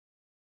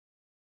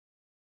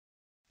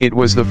It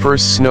was the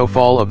first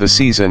snowfall of the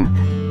season,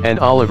 and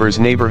Oliver's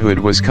neighborhood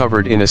was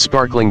covered in a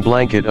sparkling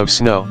blanket of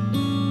snow.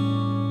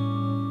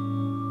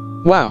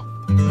 Wow!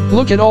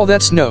 Look at all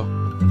that snow!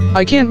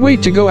 I can't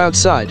wait to go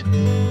outside.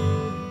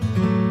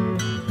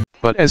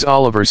 But as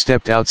Oliver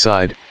stepped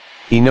outside,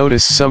 he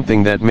noticed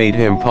something that made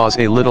him pause.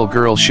 A little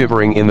girl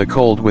shivering in the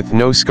cold with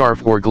no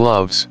scarf or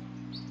gloves.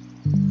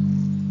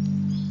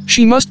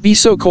 She must be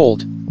so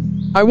cold.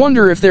 I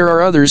wonder if there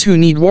are others who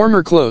need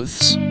warmer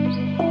clothes.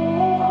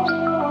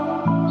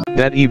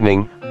 That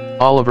evening,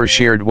 Oliver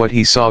shared what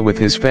he saw with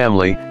his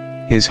family,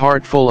 his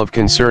heart full of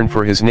concern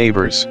for his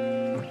neighbors.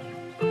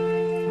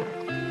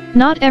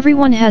 Not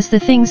everyone has the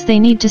things they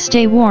need to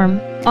stay warm,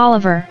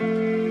 Oliver.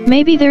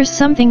 Maybe there's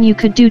something you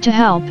could do to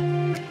help.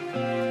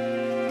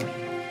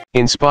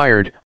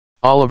 Inspired,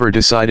 Oliver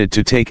decided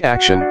to take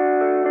action.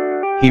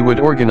 He would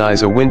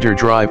organize a winter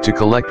drive to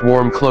collect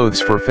warm clothes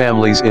for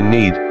families in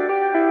need.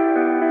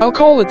 I'll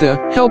call it the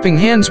Helping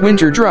Hands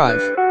Winter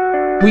Drive.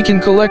 We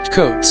can collect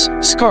coats,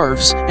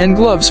 scarves, and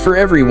gloves for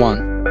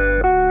everyone.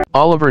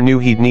 Oliver knew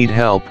he'd need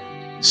help,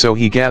 so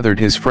he gathered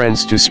his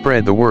friends to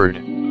spread the word.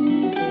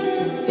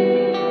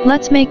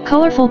 Let's make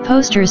colorful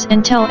posters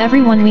and tell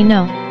everyone we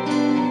know.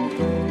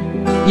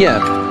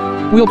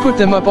 Yeah, we'll put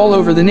them up all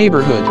over the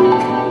neighborhood.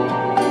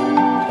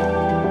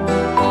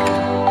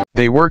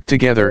 They worked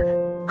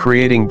together,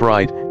 creating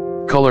bright,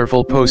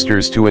 colorful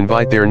posters to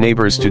invite their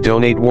neighbors to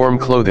donate warm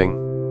clothing.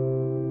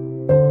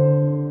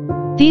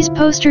 These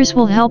posters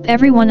will help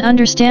everyone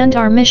understand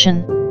our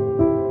mission.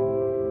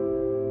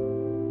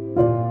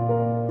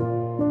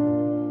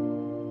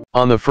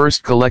 On the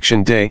first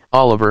collection day,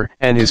 Oliver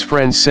and his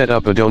friends set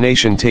up a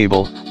donation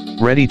table,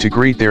 ready to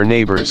greet their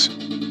neighbors.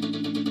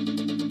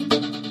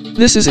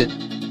 This is it.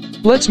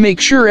 Let's make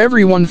sure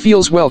everyone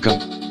feels welcome.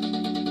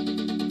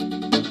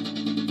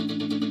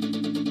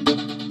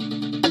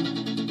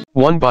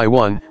 One by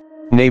one,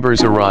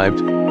 neighbors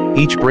arrived,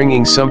 each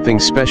bringing something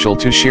special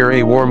to share: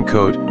 a warm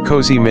coat,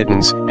 cozy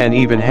mittens, and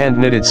even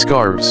hand-knitted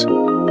scarves.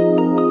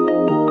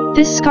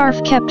 This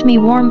scarf kept me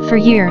warm for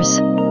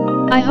years.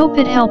 I hope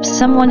it helps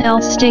someone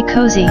else stay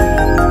cozy.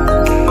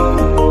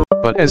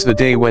 But as the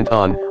day went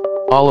on,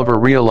 Oliver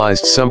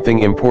realized something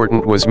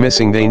important was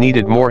missing. They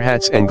needed more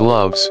hats and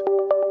gloves.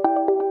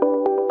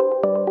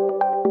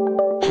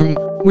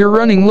 We're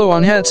running low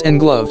on hats and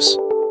gloves.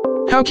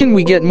 How can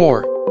we get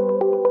more?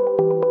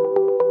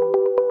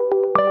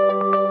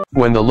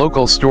 When the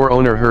local store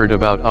owner heard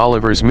about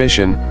Oliver's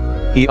mission,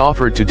 he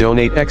offered to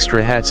donate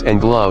extra hats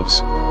and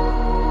gloves.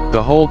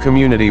 The whole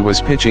community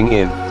was pitching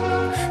in.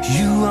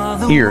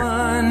 Here,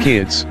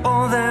 kids.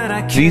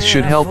 These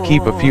should help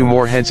keep a few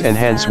more heads and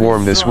hands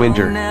warm this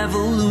winter.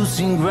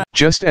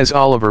 Just as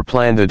Oliver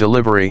planned the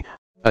delivery,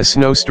 a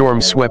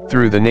snowstorm swept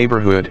through the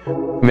neighborhood,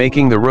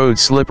 making the road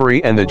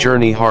slippery and the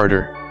journey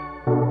harder.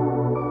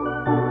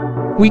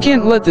 We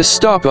can't let this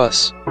stop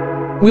us.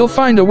 We'll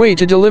find a way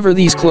to deliver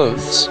these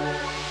clothes.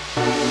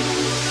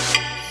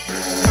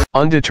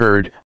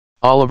 Undeterred,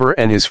 Oliver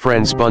and his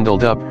friends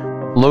bundled up,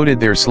 loaded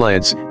their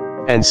sleds,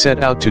 and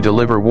set out to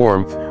deliver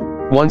warmth,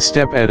 one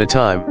step at a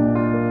time.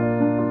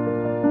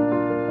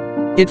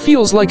 It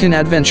feels like an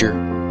adventure.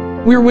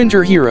 We're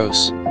winter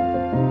heroes.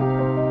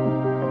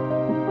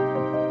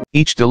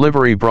 Each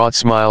delivery brought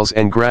smiles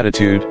and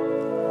gratitude.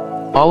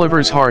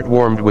 Oliver's heart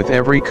warmed with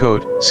every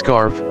coat,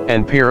 scarf,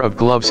 and pair of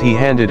gloves he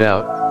handed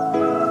out.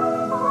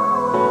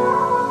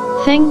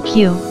 Thank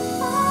you.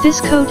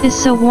 This coat is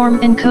so warm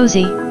and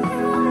cozy.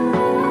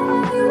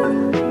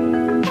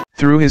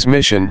 Through his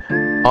mission,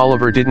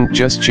 Oliver didn't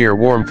just share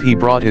warmth, he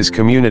brought his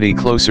community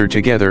closer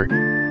together,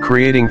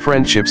 creating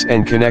friendships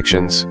and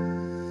connections.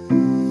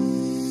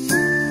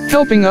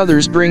 Helping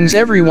others brings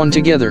everyone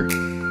together.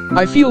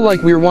 I feel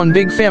like we're one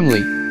big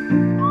family.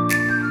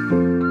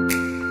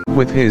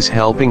 With his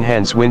Helping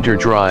Hands Winter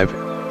Drive,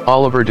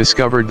 Oliver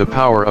discovered the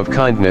power of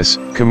kindness,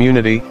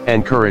 community,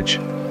 and courage.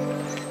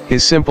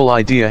 His simple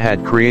idea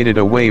had created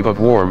a wave of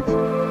warmth.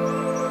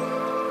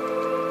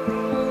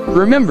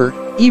 Remember,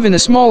 even a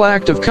small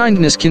act of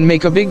kindness can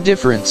make a big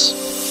difference.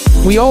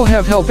 We all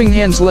have helping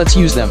hands, let's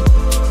use them.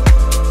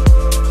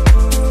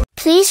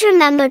 Please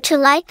remember to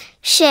like,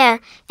 share,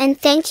 and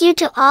thank you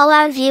to all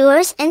our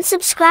viewers and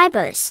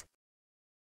subscribers.